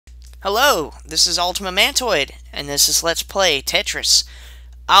Hello, this is Ultima Mantoid, and this is Let's Play Tetris.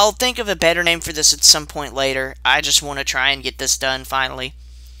 I'll think of a better name for this at some point later. I just want to try and get this done finally.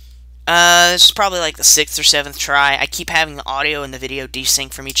 This is probably like the 6th or 7th try. I keep having the audio and the video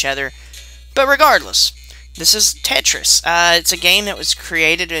desync from each other. But regardless, this is Tetris. It's a game that was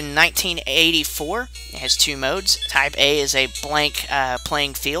created in 1984. It has 2 modes. Type A is a blank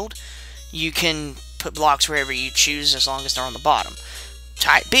playing field. You can put blocks wherever you choose as long as they're on the bottom.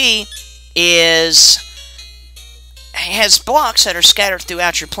 Type B has blocks that are scattered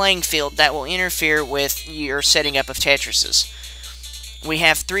throughout your playing field that will interfere with your setting up of Tetrises. We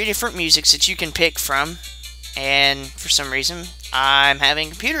have 3 different musics that you can pick from, and for some reason I'm having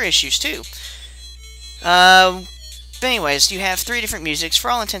computer issues too. But anyways, you have 3 different musics. For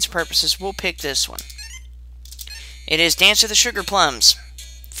all intents and purposes, we'll pick this one. It is Dance of the Sugar Plums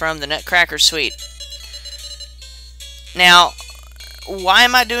from the Nutcracker Suite. Now, why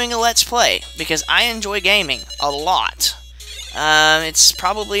am I doing a Let's Play? Because I enjoy gaming a lot. It's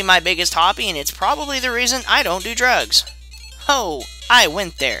probably my biggest hobby, and it's probably the reason I don't do drugs. Oh, I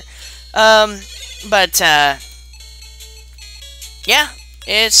went there. Yeah,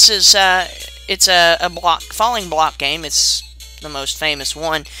 it's a falling block game. It's the most famous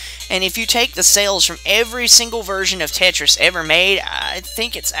one. And if you take the sales from every single version of Tetris ever made, I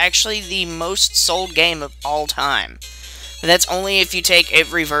think it's actually the most sold game of all time. But that's only if you take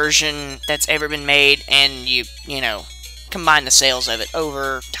every version that's ever been made and you know, combine the sales of it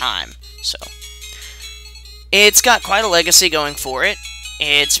over time. So, it's got quite a legacy going for it.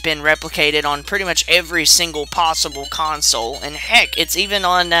 It's been replicated on pretty much every single possible console, and heck, it's even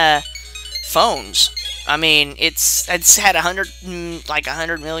on phones. I mean, it's had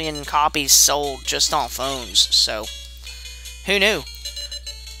 100 million copies sold just on phones. So, who knew?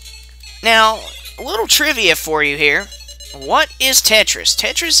 Now, a little trivia for you here. What is Tetris?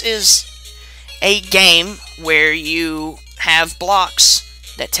 Tetris is a game where you have blocks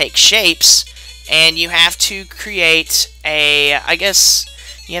that take shapes, and you have to create I guess,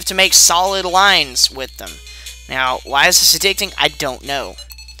 you have to make solid lines with them. Now, why is this addicting? I don't know.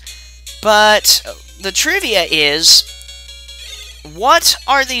 But the trivia is, what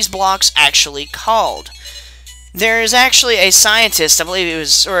are these blocks actually called? There is actually a scientist, I believe it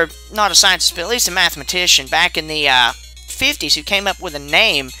was, or not a scientist, but at least a mathematician, back in the 50s who came up with a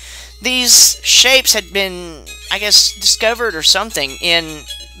name. These shapes had been, I guess, discovered or something in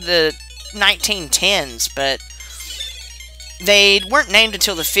the 1910s, but they weren't named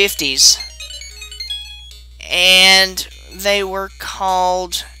until the 50s, and they were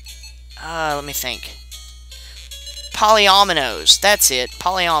called, let me think, polyominoes. That's it,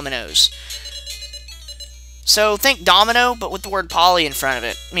 polyominoes. So think domino, but with the word poly in front of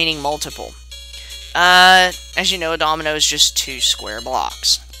it, meaning multiple. As you know, a domino is just 2 square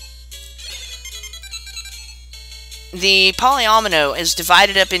blocks. The polyomino is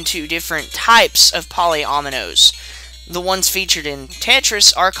divided up into different types of polyominoes. The ones featured in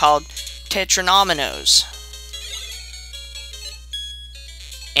Tetris are called tetranominos.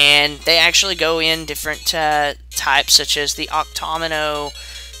 And they actually go in different types, such as the octomino,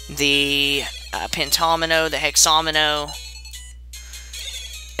 the pentomino, the hexamino,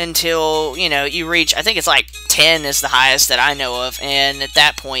 until, you know, you reach, I think it's like 10 is the highest that I know of, and at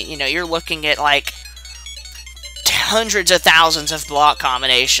that point, you know, you're looking at like hundreds of thousands of block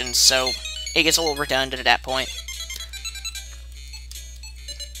combinations, so it gets a little redundant at that point.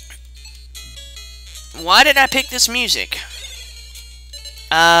 Why did I pick this music?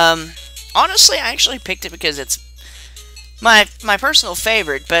 Honestly, I actually picked it because it's my personal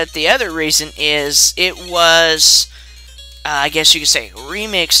favorite, but the other reason is it was, I guess you could say,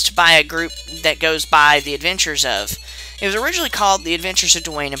 remixed by a group that goes by The Adventures Of. It was originally called The Adventures of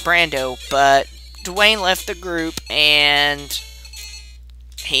Dwayne and Brando, but Dwayne left the group, and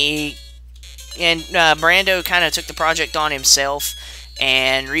Brando kind of took the project on himself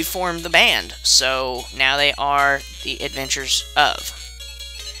and reformed the band. So now they are The Adventures Of.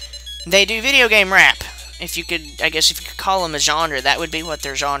 They do video game rap. If you could, I guess if you could call them a genre, that would be what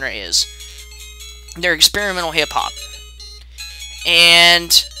their genre is. They're experimental hip-hop.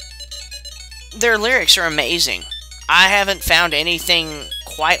 And their lyrics are amazing. I haven't found anything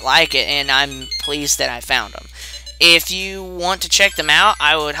quite like it, and I'm pleased that I found them. If you want to check them out,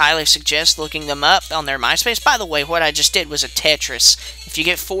 I would highly suggest looking them up on their MySpace. By the way, what I just did was a Tetris. If you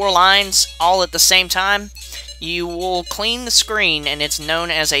get 4 lines all at the same time, you will clean the screen, and it's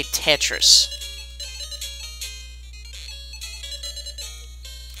known as a Tetris.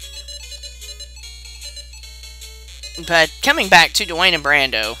 But coming back to Dwayne and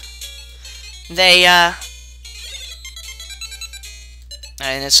Brando, they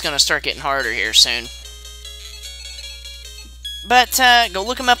And it's going to start getting harder here soon. But go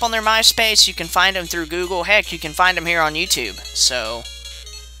look them up on their MySpace. You can find them through Google. Heck, you can find them here on YouTube. So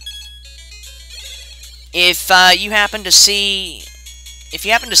if you happen to see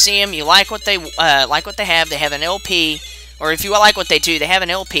them, you like what they have. They have an LP, or if you like what they do, they have an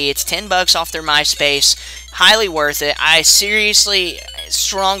LP. It's $10 off their MySpace. Highly worth it. I seriously,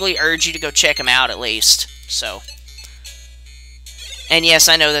 strongly urge you to go check them out at least. So, and yes,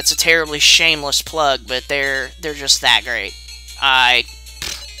 I know that's a terribly shameless plug, but they're just that great.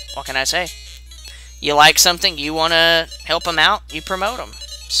 What can I say? You like something, you want to help them out, you promote them.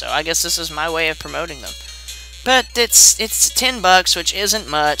 So I guess this is my way of promoting them. But it's $10, which isn't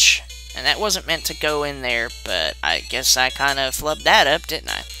much, and that wasn't meant to go in there, but I guess I kind of flubbed that up,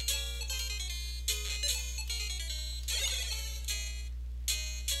 didn't I?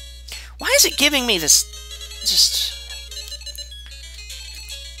 Why is it giving me this, just...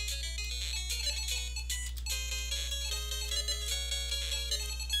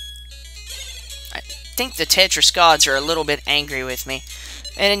 I think the Tetris gods are a little bit angry with me.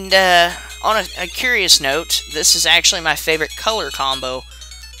 And on a curious note, this is actually my favorite color combo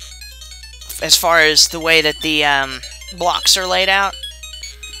as far as the way that the blocks are laid out.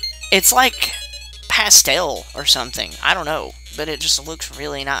 It's like pastel or something. I don't know, but it just looks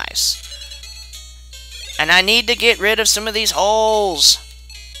really nice. And I need to get rid of some of these holes.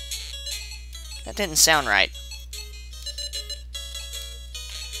 That didn't sound right.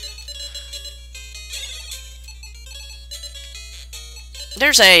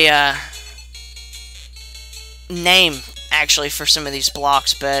 There's a name, actually, for some of these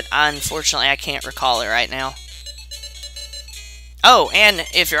blocks, but unfortunately I can't recall it right now. Oh, and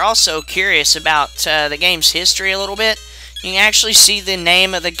if you're also curious about the game's history a little bit, you can actually see the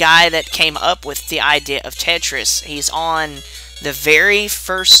name of the guy that came up with the idea of Tetris. He's on the very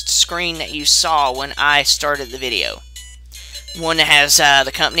first screen that you saw when I started the video. One that has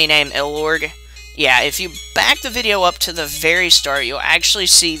the company name Elorg. Yeah, if you back the video up to the very start, you'll actually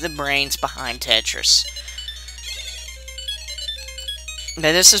see the brains behind Tetris.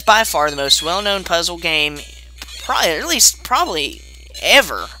 But this is by far the most well-known puzzle game, probably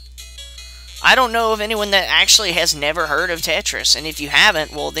ever. I don't know of anyone that actually has never heard of Tetris, and if you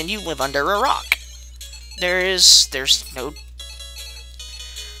haven't, well, then you live under a rock. There's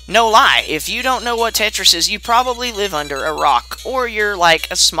no lie. If you don't know what Tetris is, you probably live under a rock, or you're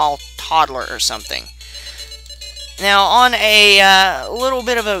like a small toddler or something. Now, on a little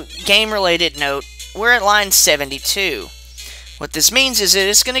bit of a game-related note, we're at line 72. What this means is that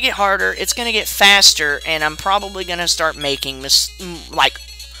it's going to get harder, it's going to get faster, and I'm probably going to start making much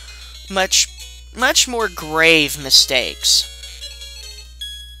more grave mistakes.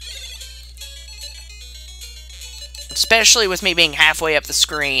 Especially with me being halfway up the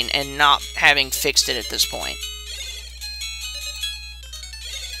screen and not having fixed it at this point.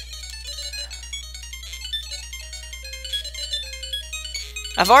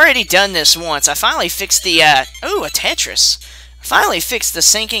 I've already done this once. I finally fixed the, ooh, a Tetris. I finally fixed the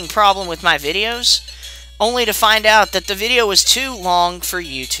syncing problem with my videos, only to find out that the video was too long for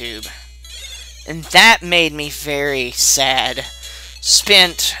YouTube. And that made me very sad.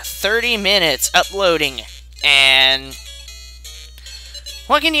 Spent 30 minutes uploading, and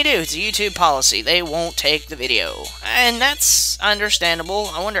what can you do? It's a YouTube policy. They won't take the video. And that's understandable.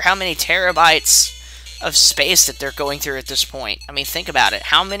 I wonder how many terabytes of space that they're going through at this point. I mean, think about it.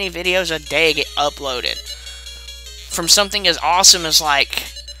 How many videos a day get uploaded? From something as awesome as,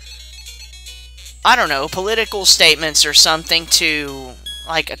 like, I don't know, political statements or something, to,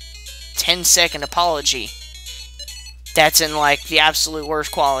 like, a 10-second apology that's in, like, the absolute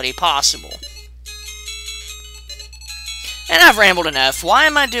worst quality possible. And I've rambled enough. Why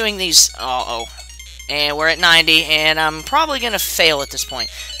am I doing these? Uh-oh. And we're at 90, and I'm probably going to fail at this point.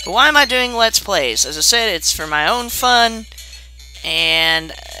 But why am I doing Let's Plays? As I said, it's for my own fun,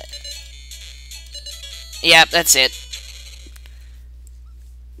 and yeah, that's it.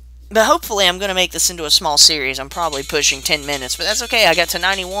 But hopefully I'm going to make this into a small series. I'm probably pushing 10 minutes, but that's okay. I got to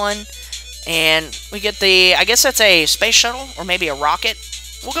 91, and we get the, I guess that's a space shuttle, or maybe a rocket.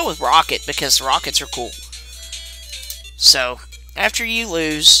 We'll go with rocket, because rockets are cool. So, after you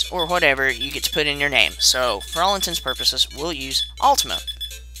lose, or whatever, you get to put in your name. So, for all intents and purposes, we'll use Ultima.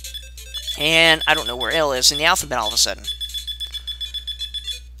 And I don't know where L is in the alphabet all of a sudden.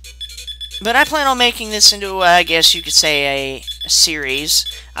 But I plan on making this into, I guess you could say, a series.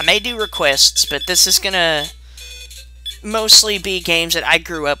 I may do requests, but this is going to mostly be games that I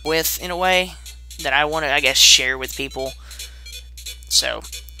grew up with, in a way, that I want to, I guess, share with people. So,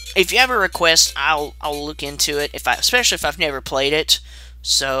 if you have a request, I'll look into it, especially if I've never played it.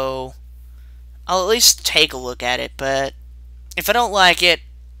 So I'll at least take a look at it, but if I don't like it,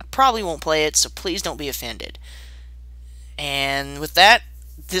 I probably won't play it, so please don't be offended. And with that,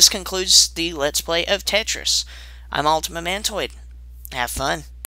 this concludes the Let's Play of Tetris. I'm Ultima Mantoid. Have fun.